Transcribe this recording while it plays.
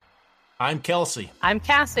I'm Kelsey. I'm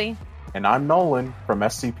Cassie. And I'm Nolan from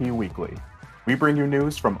SCP Weekly. We bring you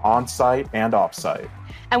news from on-site and off-site.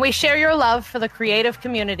 And we share your love for the creative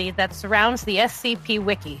community that surrounds the SCP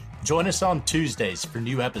Wiki. Join us on Tuesdays for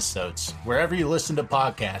new episodes, wherever you listen to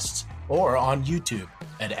podcasts, or on YouTube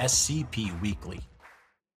at SCP Weekly.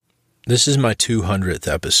 This is my 200th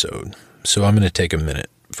episode, so I'm going to take a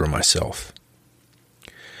minute for myself.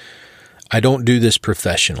 I don't do this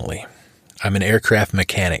professionally. I'm an aircraft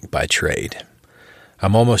mechanic by trade.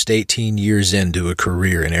 I'm almost 18 years into a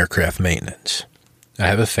career in aircraft maintenance. I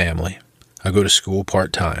have a family. I go to school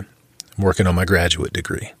part-time. I'm working on my graduate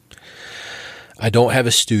degree. I don't have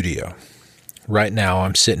a studio. Right now,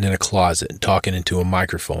 I'm sitting in a closet talking into a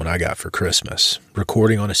microphone I got for Christmas,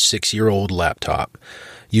 recording on a 6-year-old laptop,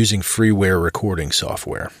 using freeware recording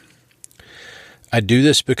software. I do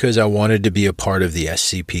this because I wanted to be a part of the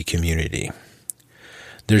SCP community.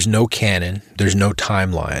 There's no canon, there's no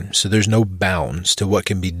timeline, so there's no bounds to what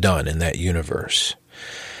can be done in that universe.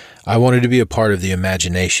 I wanted to be a part of the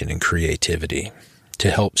imagination and creativity, to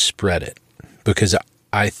help spread it, because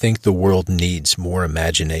I think the world needs more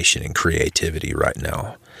imagination and creativity right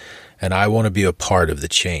now, and I want to be a part of the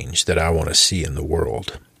change that I want to see in the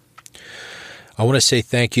world. I want to say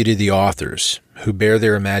thank you to the authors who bear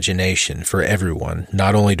their imagination for everyone,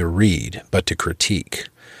 not only to read, but to critique.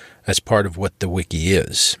 That's part of what the Wiki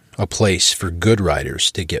is, a place for good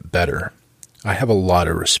writers to get better. I have a lot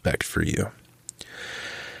of respect for you.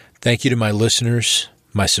 Thank you to my listeners,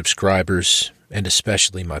 my subscribers, and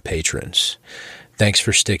especially my patrons. Thanks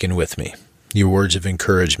for sticking with me. Your words of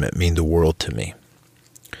encouragement mean the world to me.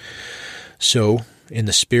 So, in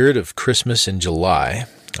the spirit of Christmas in July,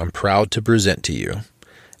 I'm proud to present to you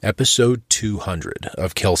episode 200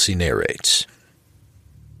 of Kelsey Narrates.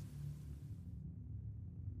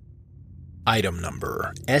 Item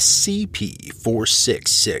number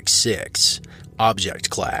SCP-4666. Object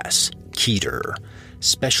Class Keter.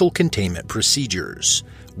 Special Containment Procedures.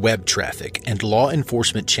 Web traffic and law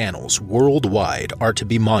enforcement channels worldwide are to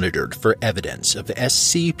be monitored for evidence of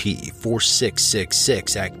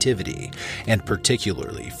SCP-4666 activity, and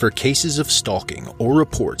particularly for cases of stalking or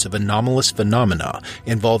reports of anomalous phenomena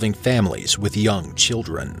involving families with young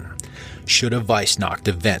children. Should a Vice-Knocked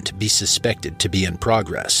event be suspected to be in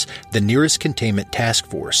progress, the nearest containment task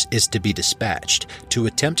force is to be dispatched to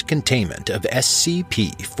attempt containment of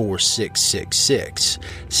SCP-4666.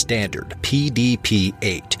 Standard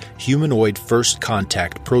PDP-8 Humanoid First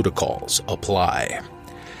Contact Protocols apply.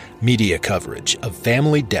 Media coverage of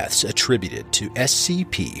family deaths attributed to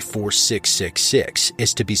SCP-4666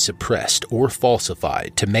 is to be suppressed or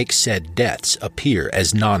falsified to make said deaths appear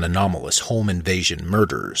as non-anomalous home invasion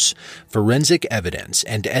murders. Forensic evidence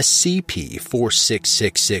and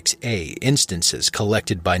SCP-4666-A instances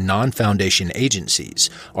collected by non-Foundation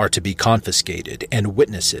agencies are to be confiscated and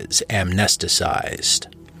witnesses amnesticized.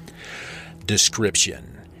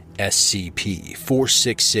 Description: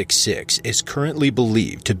 SCP-4666 is currently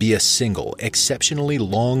believed to be a single, exceptionally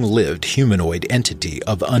long-lived humanoid entity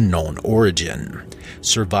of unknown origin.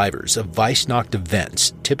 Survivors of Vice-Knocked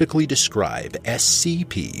events typically describe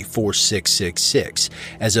SCP-4666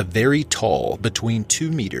 as a very tall, between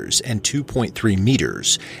 2 meters and 2.3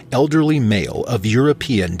 meters, elderly male of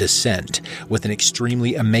European descent with an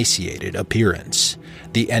extremely emaciated appearance.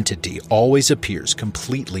 The entity always appears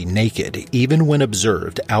completely naked, even when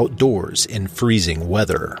observed outdoors in freezing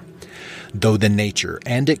weather. Though the nature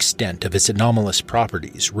and extent of its anomalous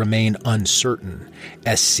properties remain uncertain,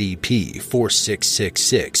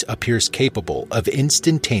 SCP-4666 appears capable of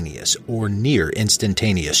instantaneous or near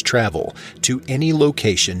instantaneous travel to any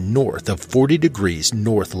location north of 40 degrees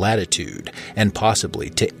north latitude, and possibly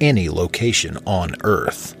to any location on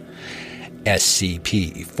Earth.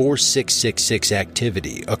 SCP-4666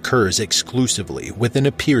 activity occurs exclusively within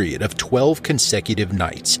a period of 12 consecutive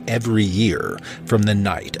nights every year, from the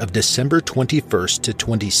night of December 21st to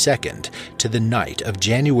 22nd to the night of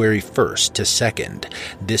January 1st to 2nd.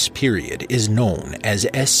 This period is known as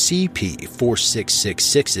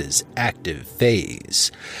SCP-4666's active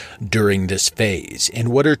phase. During this phase, in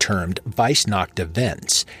what are termed Vice-Knocked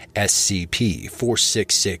events,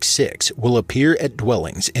 SCP-4666 will appear at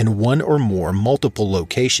dwellings in one or more multiple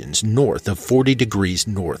locations north of 40 degrees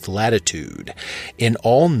north latitude. In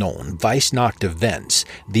all known Vice-Knocked events,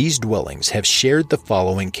 these dwellings have shared the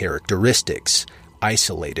following characteristics: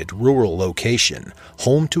 isolated rural location,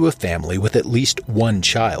 home to a family with at least one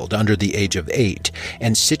child under the age of 8,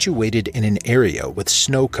 and situated in an area with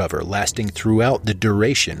snow cover lasting throughout the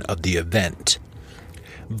duration of the event.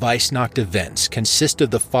 Vice-Knocked events consist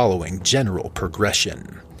of the following general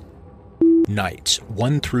progression. Nights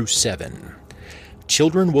 1 through 7.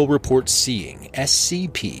 Children will report seeing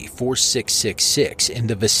SCP-4666 in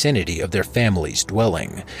the vicinity of their family's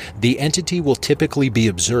dwelling. The entity will typically be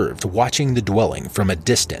observed watching the dwelling from a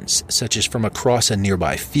distance, such as from across a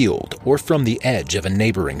nearby field or from the edge of a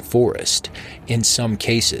neighboring forest. In some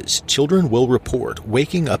cases, children will report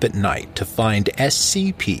waking up at night to find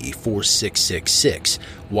SCP-4666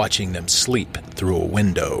 watching them sleep through a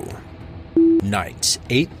window. Nights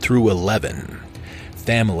 8 through 11.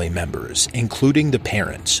 Family members, including the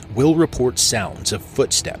parents, will report sounds of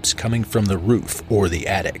footsteps coming from the roof or the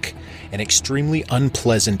attic. An extremely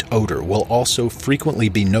unpleasant odor will also frequently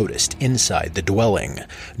be noticed inside the dwelling.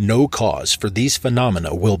 No cause for these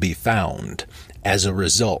phenomena will be found. As a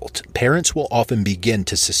result, parents will often begin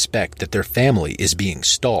to suspect that their family is being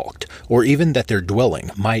stalked, or even that their dwelling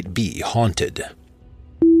might be haunted.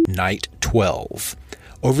 Night 12.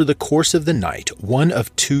 Over the course of the night, one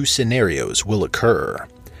of two scenarios will occur.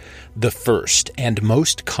 The first and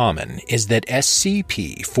most common is that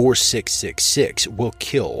SCP-4666 will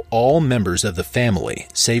kill all members of the family,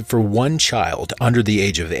 save for one child under the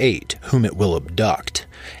age of 8, whom it will abduct.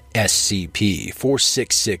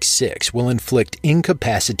 SCP-4666 will inflict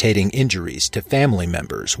incapacitating injuries to family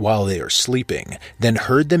members while they are sleeping, then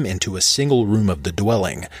herd them into a single room of the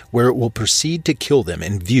dwelling, where it will proceed to kill them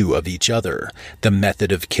in view of each other. The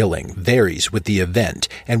method of killing varies with the event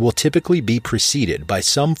and will typically be preceded by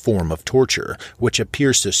some form of torture, which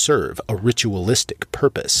appears to serve a ritualistic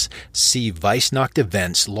purpose. See Weissnacht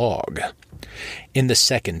Events Log. In the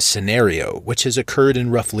second scenario, which has occurred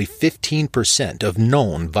in roughly 15% of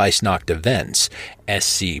known Weissnacht events,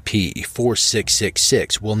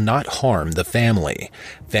 SCP-4666 will not harm the family.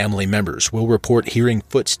 Family members will report hearing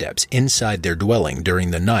footsteps inside their dwelling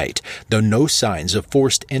during the night, though no signs of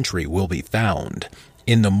forced entry will be found.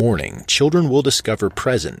 In the morning, children will discover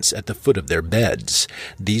presents at the foot of their beds.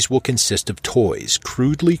 These will consist of toys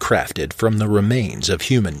crudely crafted from the remains of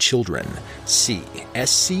human children. See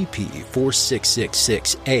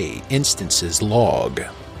SCP-4666-A Instances Log.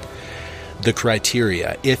 The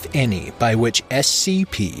criteria, if any, by which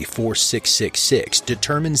SCP-4666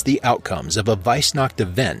 determines the outcomes of a Weissnacht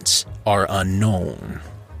events are unknown.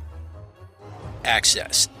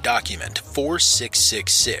 Access Document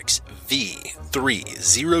 4666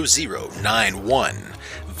 V30091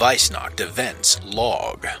 Weissnacht Events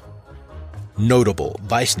Log. Notable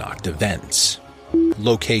Weissnacht Events.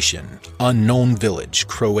 Location: Unknown Village,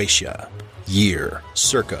 Croatia. Year: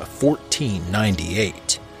 circa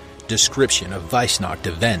 1498. Description of Weissnacht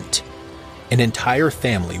event: an entire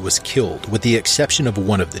family was killed with the exception of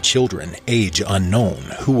one of the children, age unknown,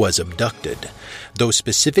 who was abducted. Though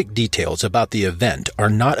specific details about the event are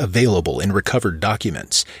not available in recovered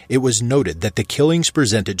documents, it was noted that the killings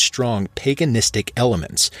presented strong paganistic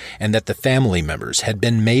elements and that the family members had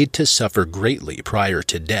been made to suffer greatly prior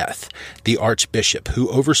to death. The archbishop who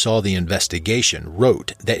oversaw the investigation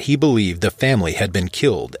wrote that he believed the family had been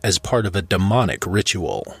killed as part of a demonic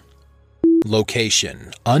ritual.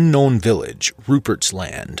 Location: Unknown Village, Rupert's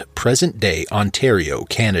Land, present-day Ontario,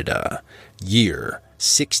 Canada. Year: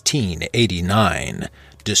 1689.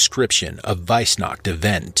 Description of Weissnacht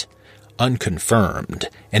event: unconfirmed.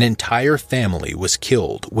 An entire family was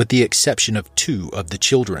killed with the exception of two of the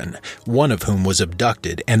children, one of whom was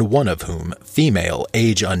abducted and one of whom, female,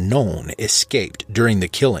 age unknown, escaped during the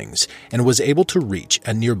killings and was able to reach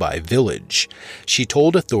a nearby village. She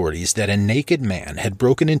told authorities that a naked man had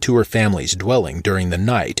broken into her family's dwelling during the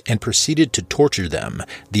night and proceeded to torture them,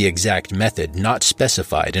 the exact method not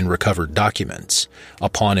specified in recovered documents.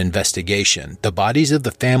 Upon investigation, the bodies of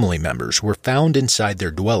the family members were found inside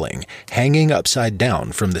their dwelling, hanging upside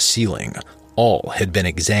down from the ceiling. All had been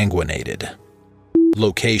exsanguinated.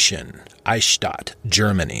 Location: Eichstätt,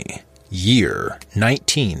 Germany. Year: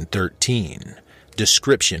 1913.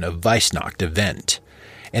 Description of Weissnacht event: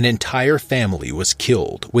 an entire family was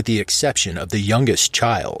killed with the exception of the youngest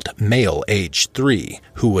child, male age 3,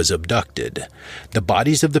 who was abducted. The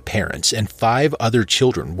bodies of the parents and 5 other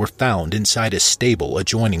children were found inside a stable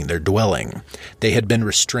adjoining their dwelling. They had been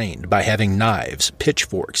restrained by having knives,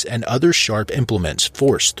 pitchforks, and other sharp implements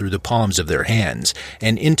forced through the palms of their hands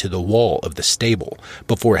and into the wall of the stable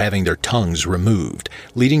before having their tongues removed,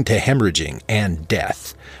 leading to hemorrhaging and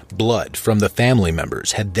death. Blood from the family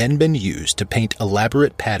members had then been used to paint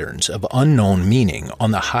elaborate patterns of unknown meaning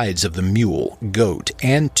on the hides of the mule, goat,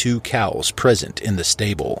 and 2 cows present in the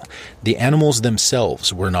stable. The animals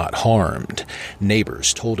themselves were not harmed.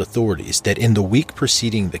 Neighbors told authorities that in the week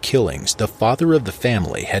preceding the killings, the father of the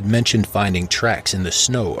family had mentioned finding tracks in the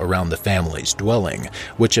snow around the family's dwelling,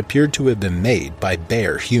 which appeared to have been made by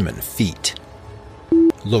bare human feet.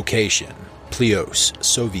 Location: Plios,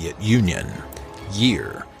 Soviet Union.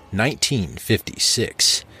 Year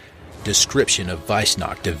 1956. Description of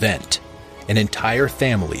Weihnacht event. An entire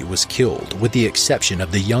family was killed with the exception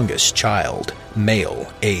of the youngest child,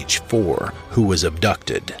 male, age 4, who was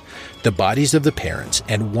abducted. The bodies of the parents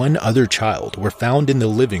and one other child were found in the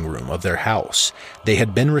living room of their house. They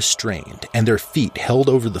had been restrained and their feet held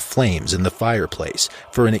over the flames in the fireplace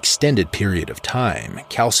for an extended period of time,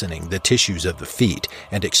 calcining the tissues of the feet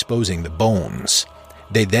and exposing the bones.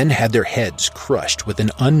 They then had their heads crushed with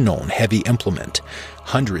an unknown heavy implement.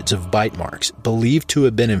 Hundreds of bite marks, believed to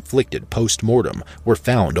have been inflicted post-mortem, were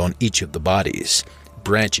found on each of the bodies.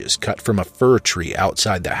 Branches cut from a fir tree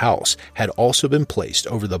outside the house had also been placed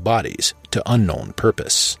over the bodies to unknown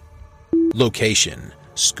purpose. Location: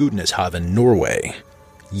 Skudeneshavn, Norway.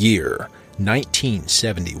 Year: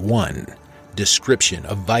 1971. Description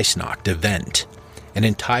of Weihnacht event. An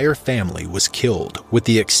entire family was killed, with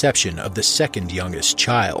the exception of the second youngest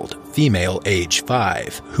child, female age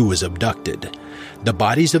 5, who was abducted. The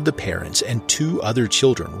bodies of the parents and 2 other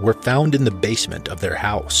children were found in the basement of their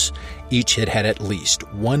house. Each had had at least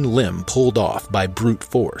one limb pulled off by brute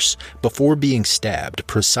force before being stabbed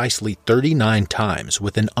precisely 39 times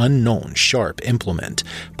with an unknown sharp implement,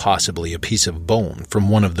 possibly a piece of bone from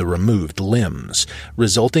one of the removed limbs,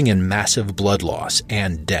 resulting in massive blood loss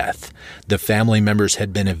and death. The family members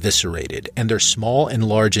had been eviscerated and their small and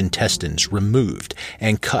large intestines removed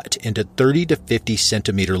and cut into 30 to 50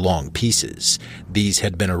 centimeter long pieces. These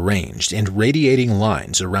had been arranged in radiating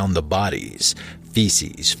lines around the bodies.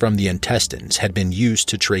 Feces from the intestines had been used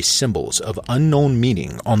to trace symbols of unknown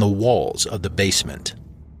meaning on the walls of the basement.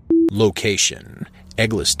 Location: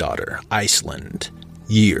 Egilsstaðir, Iceland.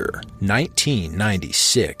 Year: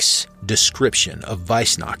 1996. Description of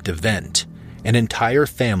Weihnacht event. An entire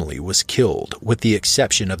family was killed, with the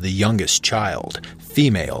exception of the youngest child,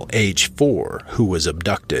 female age 4, who was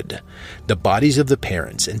abducted. The bodies of the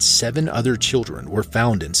parents and 7 other children were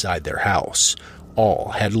found inside their house. All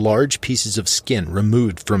had large pieces of skin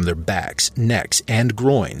removed from their backs, necks, and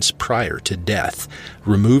groins prior to death.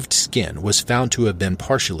 Removed skin was found to have been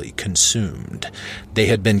partially consumed. They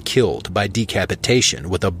had been killed by decapitation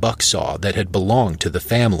with a bucksaw that had belonged to the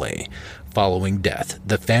family. Following death,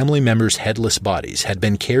 the family members' headless bodies had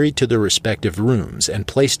been carried to their respective rooms and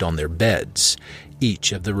placed on their beds.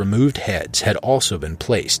 Each of the removed heads had also been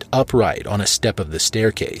placed upright on a step of the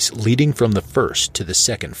staircase leading from the first to the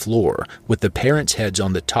second floor, with the parents' heads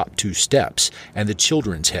on the top 2 steps and the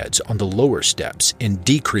children's heads on the lower steps in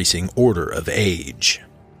decreasing order of age.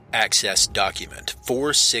 Access Document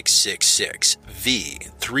 4666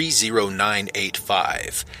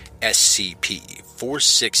 V30985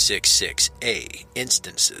 SCP-4666-A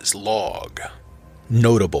Instances Log.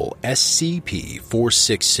 Notable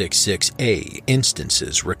SCP-4666-A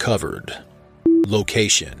instances recovered.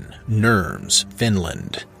 Location: Nurmes,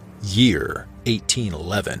 Finland. Year: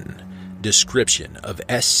 1811. Description of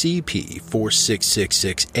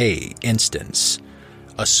SCP-4666-A instance: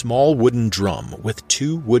 a small wooden drum with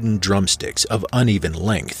 2 wooden drumsticks of uneven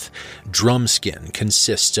length. Drum skin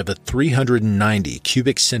consists of a 390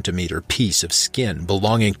 cubic centimeter piece of skin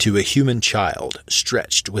belonging to a human child,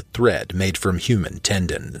 stretched with thread made from human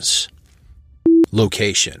tendons.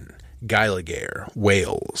 Location: Geiligher,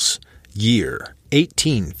 Wales. Year: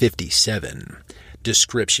 1857.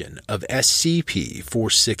 Description of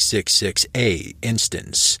SCP-4666-A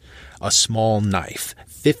instance: a small knife,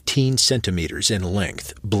 15 centimeters in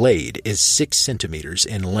length. Blade is 6 centimeters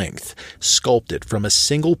in length. Sculpted from a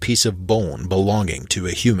single piece of bone belonging to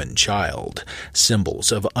a human child.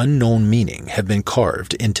 Symbols of unknown meaning have been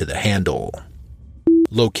carved into the handle.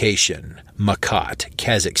 Location: Makat,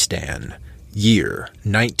 Kazakhstan. Year: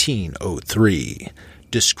 1903.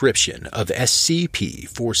 Description of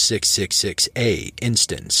SCP-4666-A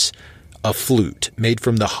instance: a flute made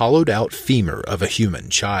from the hollowed-out femur of a human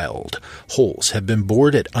child. Holes have been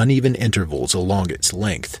bored at uneven intervals along its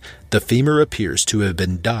length. The femur appears to have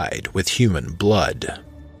been dyed with human blood.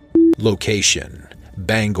 Location: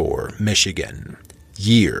 Bangor, Michigan.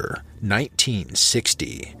 Year: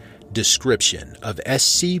 1960. Description of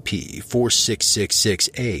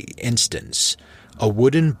SCP-4666-A instance: a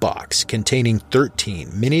wooden box containing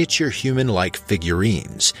 13 miniature human-like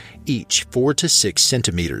figurines, each 4 to 6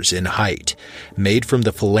 centimeters in height, made from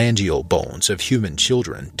the phalangeal bones of human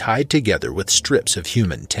children tied together with strips of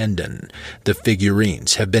human tendon. The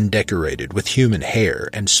figurines have been decorated with human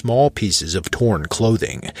hair and small pieces of torn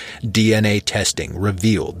clothing. DNA testing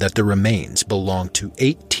revealed that the remains belong to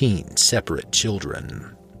 18 separate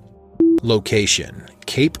children. Location: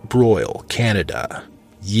 Cape Broyle, Canada.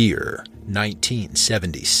 Year: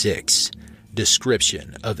 1976.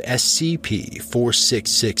 Description of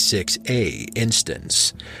SCP-4666-A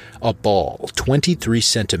instance. A ball 23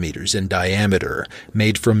 centimeters in diameter,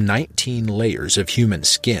 made from 19 layers of human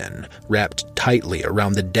skin, wrapped tightly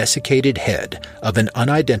around the desiccated head of an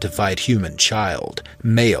unidentified human child,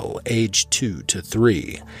 male aged 2 to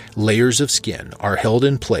 3. Layers of skin are held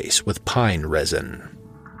in place with pine resin.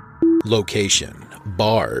 Location: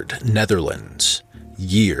 Bard, Netherlands.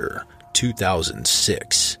 Year: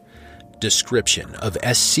 2006. Description of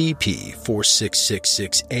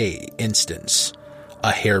SCP-4666-A instance.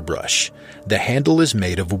 A hairbrush. The handle is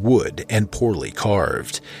made of wood and poorly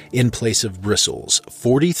carved. In place of bristles,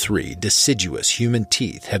 43 deciduous human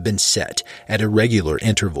teeth have been set at irregular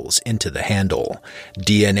intervals into the handle.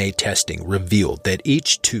 DNA testing revealed that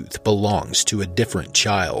each tooth belongs to a different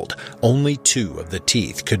child. Only 2 of the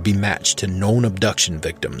teeth could be matched to known abduction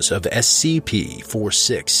victims of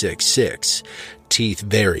SCP-4666. Teeth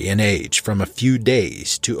vary in age from a few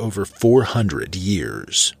days to over 400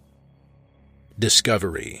 years.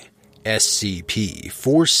 Discovery: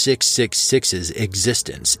 SCP-4666's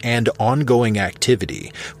existence and ongoing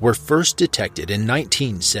activity were first detected in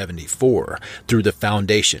 1974 through the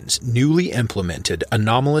Foundation's newly implemented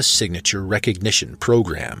Anomalous Signature Recognition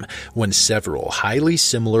Program, when several highly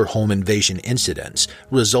similar home invasion incidents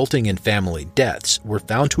resulting in family deaths were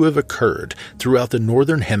found to have occurred throughout the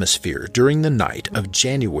Northern Hemisphere during the night of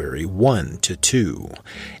January 1 to 2.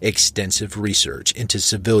 Extensive research into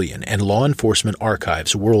civilian and law enforcement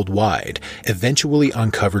archives worldwide eventually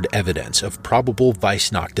uncovered evidence of probable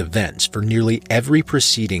Weissnacht events for nearly every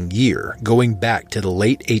preceding year going back to the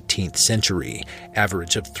late 18th century,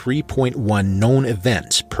 average of 3.1 known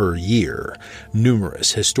events per year.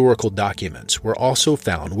 Numerous historical documents were also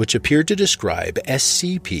found which appeared to describe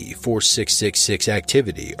SCP-4666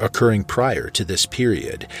 activity occurring prior to this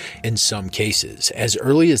period, in some cases as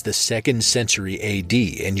early as the 2nd century AD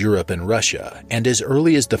in Europe and Russia, and as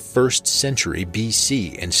early as the 1st century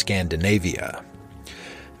BC in Scandinavia.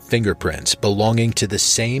 Fingerprints belonging to the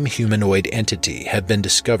same humanoid entity have been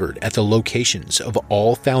discovered at the locations of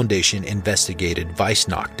all Foundation-investigated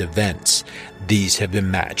Weissnacht events. These have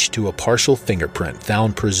been matched to a partial fingerprint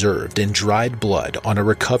found preserved in dried blood on a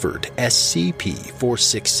recovered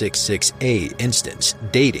SCP-4666-A instance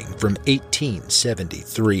dating from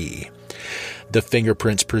 1873. The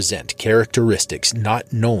fingerprints present characteristics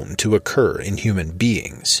not known to occur in human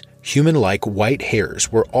beings. Human-like white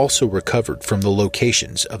hairs were also recovered from the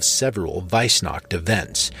locations of several Weissnacht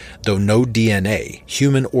events, though no DNA,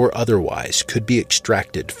 human or otherwise, could be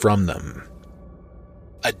extracted from them.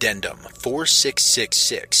 Addendum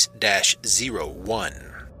 4666-01.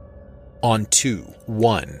 On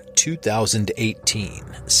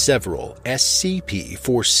 2/1/2018, several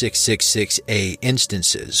SCP-4666-A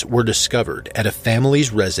instances were discovered at a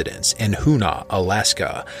family's residence in Hoonah,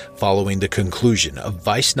 Alaska, following the conclusion of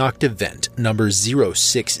Weissnacht event number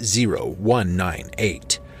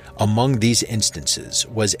 060198. Among these instances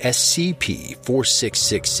was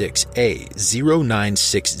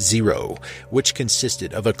SCP-4666-A-0960, which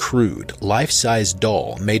consisted of a crude, life-size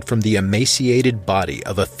doll made from the emaciated body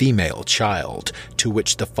of a female child, to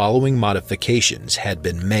which the following modifications had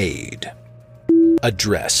been made. A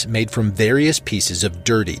dress made from various pieces of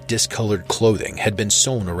dirty, discolored clothing had been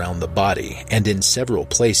sewn around the body, and in several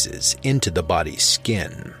places, into the body's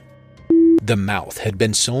skin. The mouth had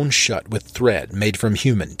been sewn shut with thread made from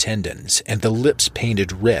human tendons, and the lips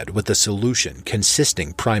painted red with a solution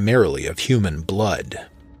consisting primarily of human blood.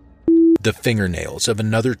 The fingernails of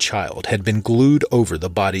another child had been glued over the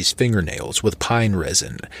body's fingernails with pine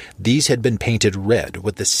resin. These had been painted red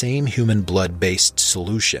with the same human blood-based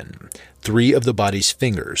solution. 3 of the body's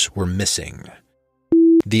fingers were missing.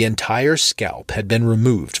 The entire scalp had been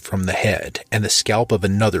removed from the head, and the scalp of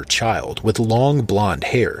another child with long blonde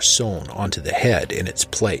hair sewn onto the head in its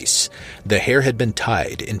place. The hair had been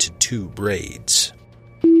tied into 2 braids.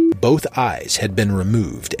 Both eyes had been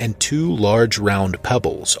removed, and 2 large round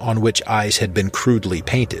pebbles on which eyes had been crudely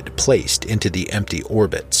painted placed into the empty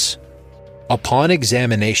orbits. Upon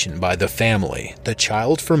examination by the family, the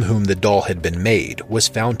child from whom the doll had been made was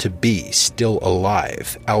found to be still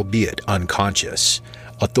alive, albeit unconscious.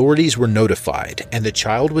 Authorities were notified, and the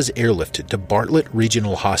child was airlifted to Bartlett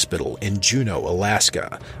Regional Hospital in Juneau,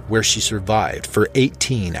 Alaska, where she survived for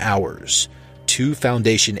 18 hours. 2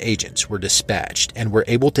 Foundation agents were dispatched and were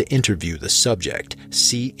able to interview the subject.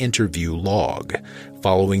 See interview log.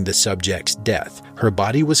 Following the subject's death, her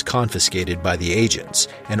body was confiscated by the agents,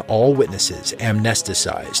 and all witnesses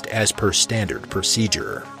amnesticized as per standard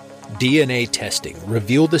procedure. DNA testing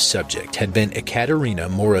revealed the subject had been Ekaterina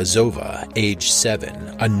Morozova, age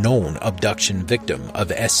 7, a known abduction victim of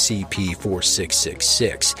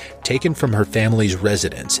SCP-4666, taken from her family's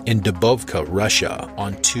residence in Dubovka, Russia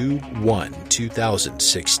on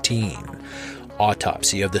 2/1/2016.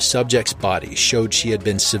 Autopsy of the subject's body showed she had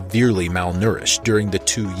been severely malnourished during the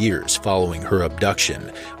 2 years following her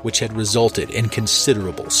abduction, which had resulted in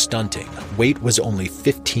considerable stunting. Weight was only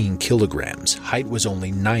 15 kilograms, height was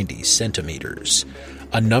only 90 centimeters.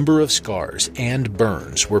 A number of scars and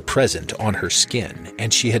burns were present on her skin,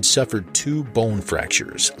 and she had suffered 2 bone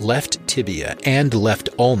fractures, left tibia and left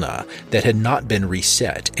ulna, that had not been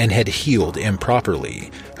reset and had healed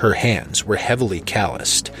improperly. Her hands were heavily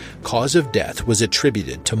calloused. Cause of death was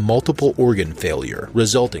attributed to multiple organ failure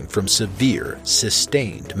resulting from severe,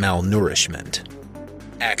 sustained malnourishment.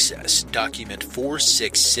 Access Document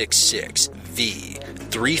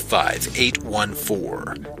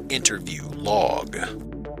 4666-V35814. Interview Log.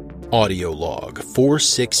 Audio Log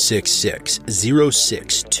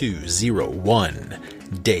 4666-06201.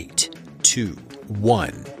 Date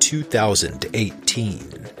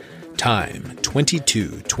 2/1/2018. Time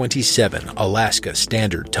 22:27 Alaska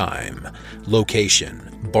Standard Time. Location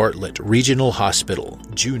Bartlett Regional Hospital,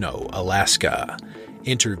 Juneau, Alaska.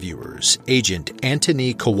 Interviewers: Agent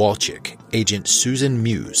Antony Kowalczyk, Agent Susan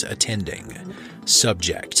Muse attending.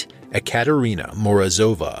 Subject: Ekaterina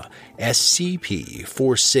Morozova,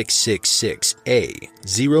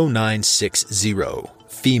 SCP-4666-A-0960,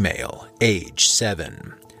 female, age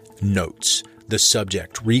 7. Notes: the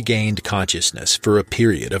subject regained consciousness for a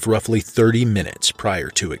period of roughly 30 minutes prior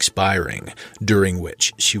to expiring, during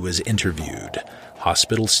which she was interviewed.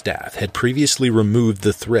 Hospital staff had previously removed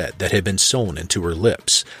the thread that had been sewn into her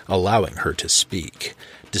lips, allowing her to speak.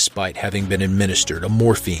 Despite having been administered a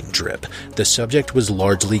morphine drip, the subject was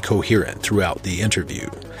largely coherent throughout the interview.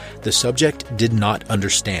 The subject did not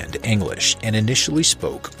understand English and initially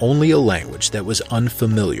spoke only a language that was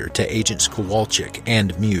unfamiliar to Agents Kowalczyk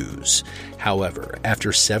and Muse. However,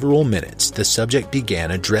 after several minutes, the subject began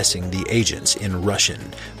addressing the agents in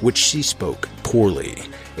Russian, which she spoke poorly.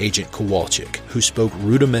 Agent Kowalczyk, who spoke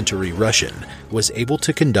rudimentary Russian, was able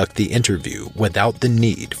to conduct the interview without the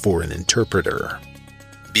need for an interpreter.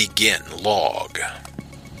 Begin log.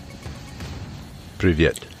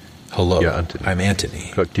 Привет. Hello, Я Антони. I'm Antony.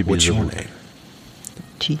 Как тебя What's your зовут? name?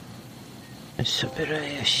 Ты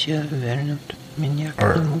собираешься вернуть меня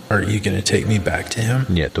к нему? Are you going to take me back to him?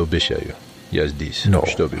 Нет, обещаю. Я здесь, No,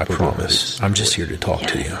 чтобы I поговорить. promise. I'm just here to talk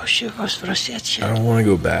to Я you. хочу I возвращаться. don't want to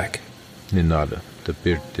go back. Не надо.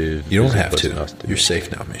 Теперь ты в You don't have to. безопасности. You're safe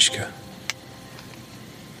now, Mishka.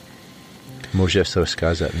 Можешь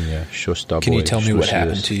рассказать мне, что с тобой Can you tell me what случилось?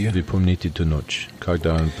 happened to you? Вы помните ту ночь,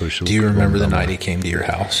 когда он пришел Do you к вам remember the домой? night he came to your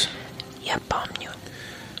house? Я помню.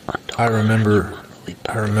 Он I remember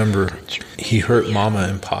только he hurt Mama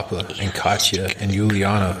and Papa and Katya and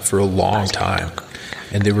Yuliana for a long time,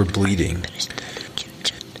 and they were bleeding.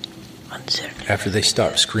 Он зеркал. After they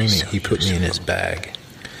stopped screaming, he put me in his bag.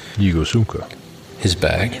 Его сумка. His У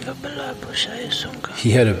bag? него была большая сумка.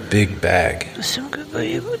 He had a big bag. Сумка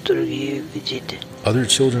были другие видите. Other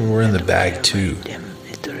children were in the bag too. Идем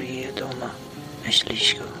и другие дома.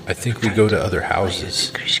 Слишком. I think we go to other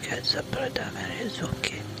houses. Кричат за продавали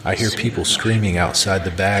звуки. I hear people screaming outside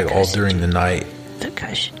the bag all during the night.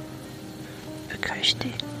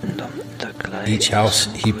 Each house,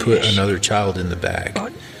 he put another child in the bag.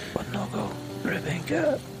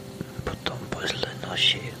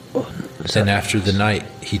 Then after the night,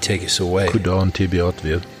 he'd take us away. Куда он тебя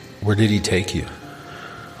отвел? Where did he take you?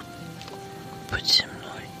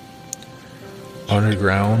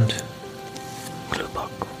 Underground?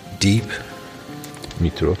 Deep?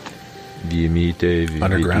 Метро. Вы имеете в виду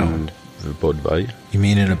Underground. в подвале? You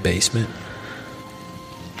mean in a basement?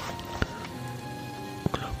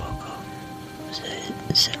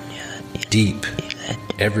 Deep.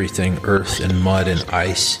 Everything, earth and mud and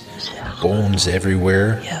ice. Bones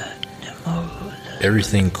everywhere.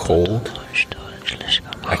 Everything cold.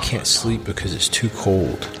 I can't sleep because it's too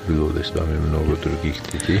cold. Было ли с вами много других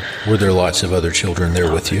детей? Were there lots of other children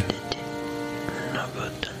there with you?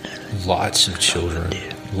 Lots of children.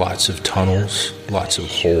 Lots of tunnels. Lots of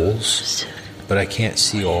holes. But I can't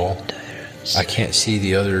see all. I can't see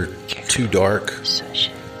the other, too dark.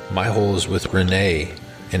 My hole is with Renee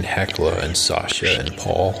and Hecla and Sasha and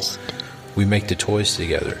Paul. We make the toys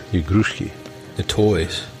together. Игрушки. The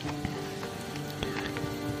toys.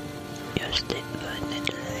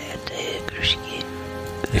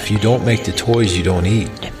 If you don't make the toys, you don't eat.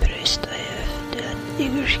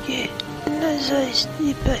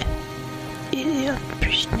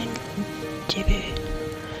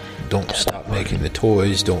 don't stop making the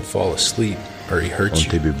toys, don't fall asleep, or he hurts On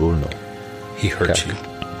you. tebi burno. He hurts you.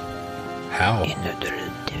 How?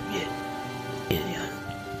 Inödürün tebi. İlyan.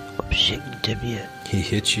 Obsik tebi. He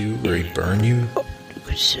hits you, or he burn you,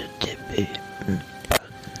 Kusur tebi.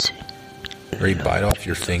 Altı. or he bite off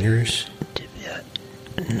your fingers, Tebi.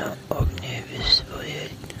 No ognevis voje.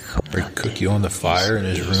 or he cook you on the fire in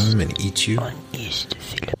his room and eat you. On ist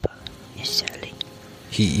Philippa. Isali.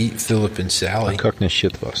 He eat Philip and A Sally. kak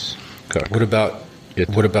насчет вас? Как? What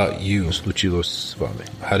about you? Случилось с вами?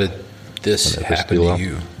 How did this Она happen пустила. to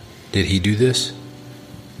you? Did he do this?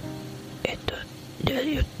 Это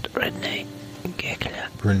дает Рене Гекля.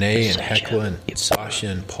 Renee and Sasha Hecla and и Sasha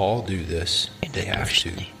and Paul do this. They have to.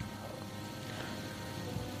 Инодушный.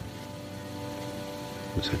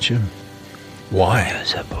 Зачем? Why? Я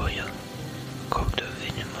забою, когда вы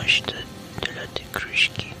не можете делать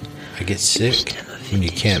кружки. I get sick when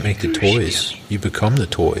you can't make the toys. You become the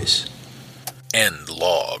toys. End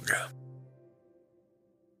log.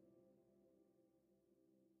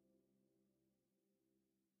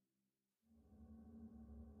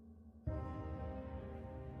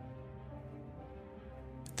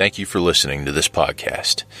 Thank you for listening to this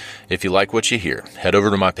podcast. If you like what you hear, head over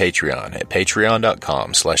to my Patreon at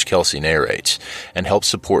patreon.com/Kelsey Narrates and help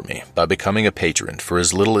support me by becoming a patron for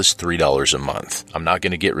as little as $3 a month. I'm not going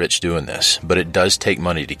to get rich doing this, but it does take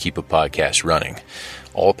money to keep a podcast running.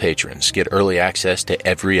 All patrons get early access to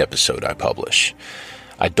every episode I publish.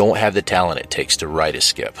 I don't have the talent it takes to write a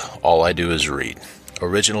skip. All I do is read.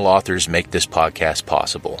 Original authors make this podcast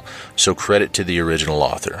possible, so credit to the original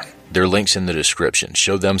author. There are links in the description.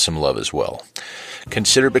 Show them some love as well.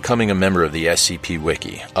 Consider becoming a member of the SCP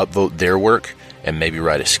Wiki. Upvote their work and maybe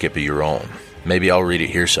write a skip of your own. Maybe I'll read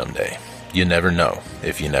it here someday. You never know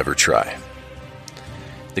if you never try.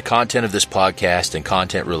 The content of this podcast and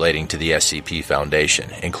content relating to the SCP Foundation,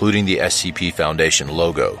 including the SCP Foundation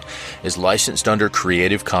logo, is licensed under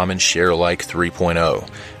Creative Commons Share-alike 3.0,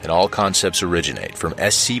 and all concepts originate from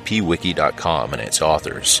scpwiki.com and its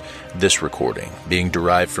authors. This recording, being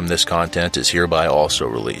derived from this content, is hereby also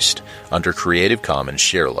released under Creative Commons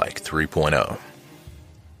Share-alike 3.0.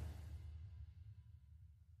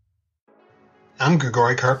 I'm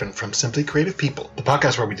Grigori Karpin from Simply Creative People, the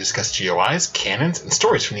podcast where we discuss GOIs, canons, and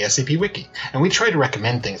stories from the SCP Wiki, and we try to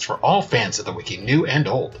recommend things for all fans of the Wiki, new and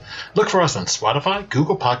old. Look for us on Spotify,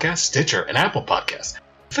 Google Podcasts, Stitcher, and Apple Podcasts.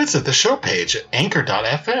 Visit the show page at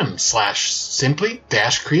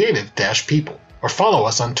anchor.fm/simply-creative-people, or follow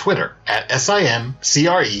us on Twitter at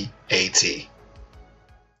SIMCREAT.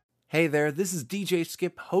 Hey there, this is DJ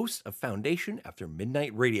Skip, host of Foundation After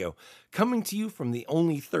Midnight Radio, coming to you from the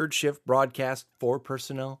only third shift broadcast for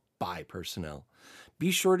personnel, by personnel.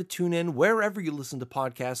 Be sure to tune in wherever you listen to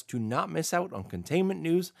podcasts to not miss out on containment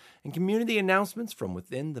news and community announcements from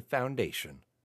within the Foundation.